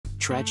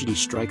tragedy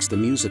strikes the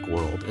music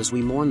world as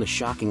we mourn the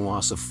shocking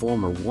loss of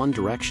former One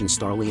Direction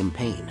star Liam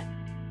Payne.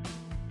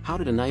 How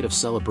did a night of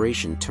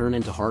celebration turn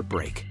into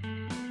heartbreak?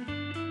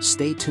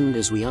 Stay tuned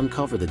as we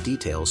uncover the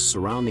details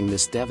surrounding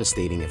this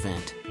devastating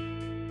event.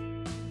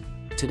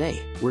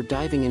 Today, we're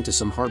diving into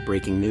some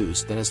heartbreaking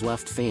news that has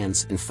left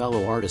fans and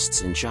fellow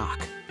artists in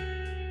shock.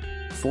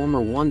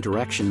 Former One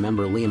Direction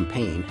member Liam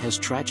Payne has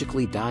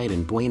tragically died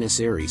in Buenos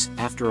Aires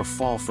after a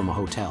fall from a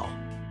hotel.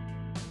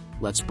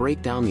 Let's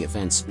break down the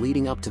events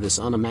leading up to this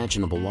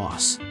unimaginable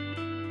loss.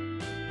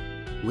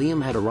 Liam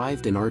had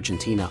arrived in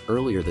Argentina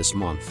earlier this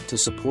month to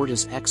support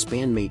his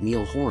ex-bandmate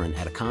Niall Horan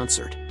at a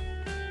concert.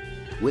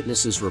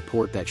 Witnesses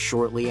report that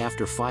shortly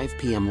after 5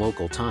 p.m.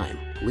 local time,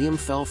 Liam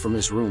fell from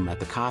his room at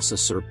the Casa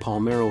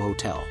Palmero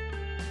hotel.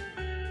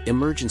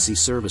 Emergency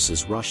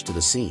services rushed to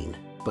the scene,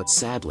 but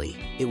sadly,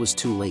 it was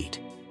too late.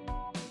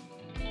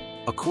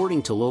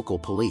 According to local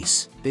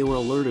police, they were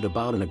alerted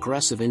about an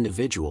aggressive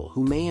individual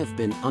who may have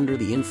been under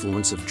the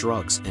influence of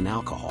drugs and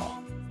alcohol.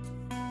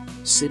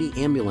 City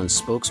ambulance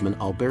spokesman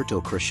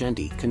Alberto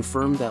Crescenti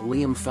confirmed that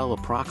Liam fell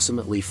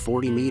approximately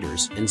 40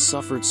 meters and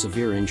suffered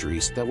severe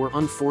injuries that were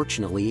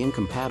unfortunately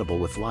incompatible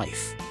with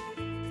life.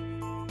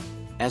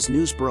 As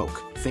news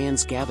broke,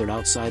 fans gathered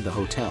outside the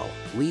hotel,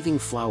 leaving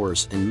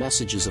flowers and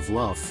messages of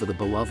love for the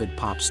beloved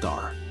pop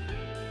star.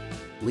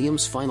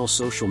 Liam's final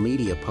social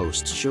media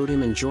posts showed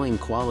him enjoying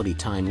quality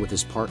time with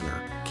his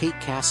partner,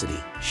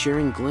 Casa,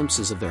 sharing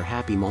glimpses of their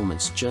happy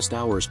moments just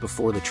hours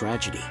before the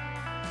tragedy.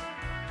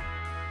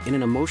 In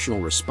an emotional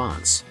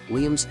response,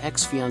 Liam's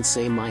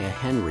ex-fiancée Maya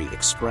Henry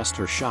expressed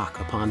her shock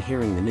upon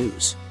hearing the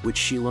news, which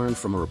she learned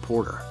from a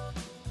reporter.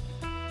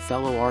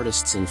 Fellow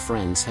artists and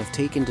friends have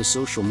taken to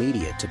social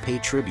media to pay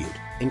tribute,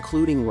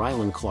 including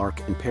Rylan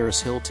Clark and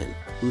Paris Hilton,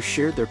 who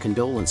shared their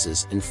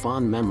condolences and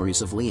fond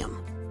memories of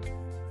Liam.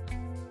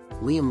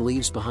 Liam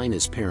leaves behind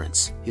his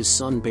parents, his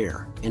son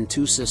Bear, and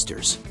 2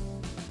 sisters.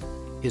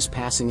 His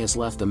passing has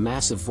left a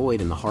massive void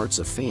in the hearts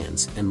of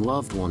fans and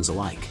loved ones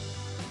alike.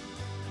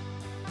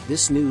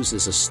 This news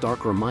is a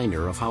stark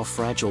reminder of how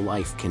fragile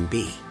life can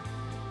be.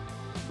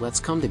 Let's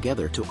come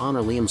together to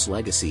honor Liam's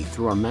legacy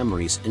through our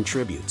memories and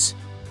tributes.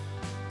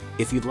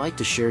 If you'd like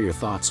to share your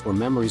thoughts or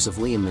memories of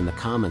Liam in the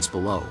comments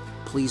below,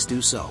 please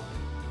do so.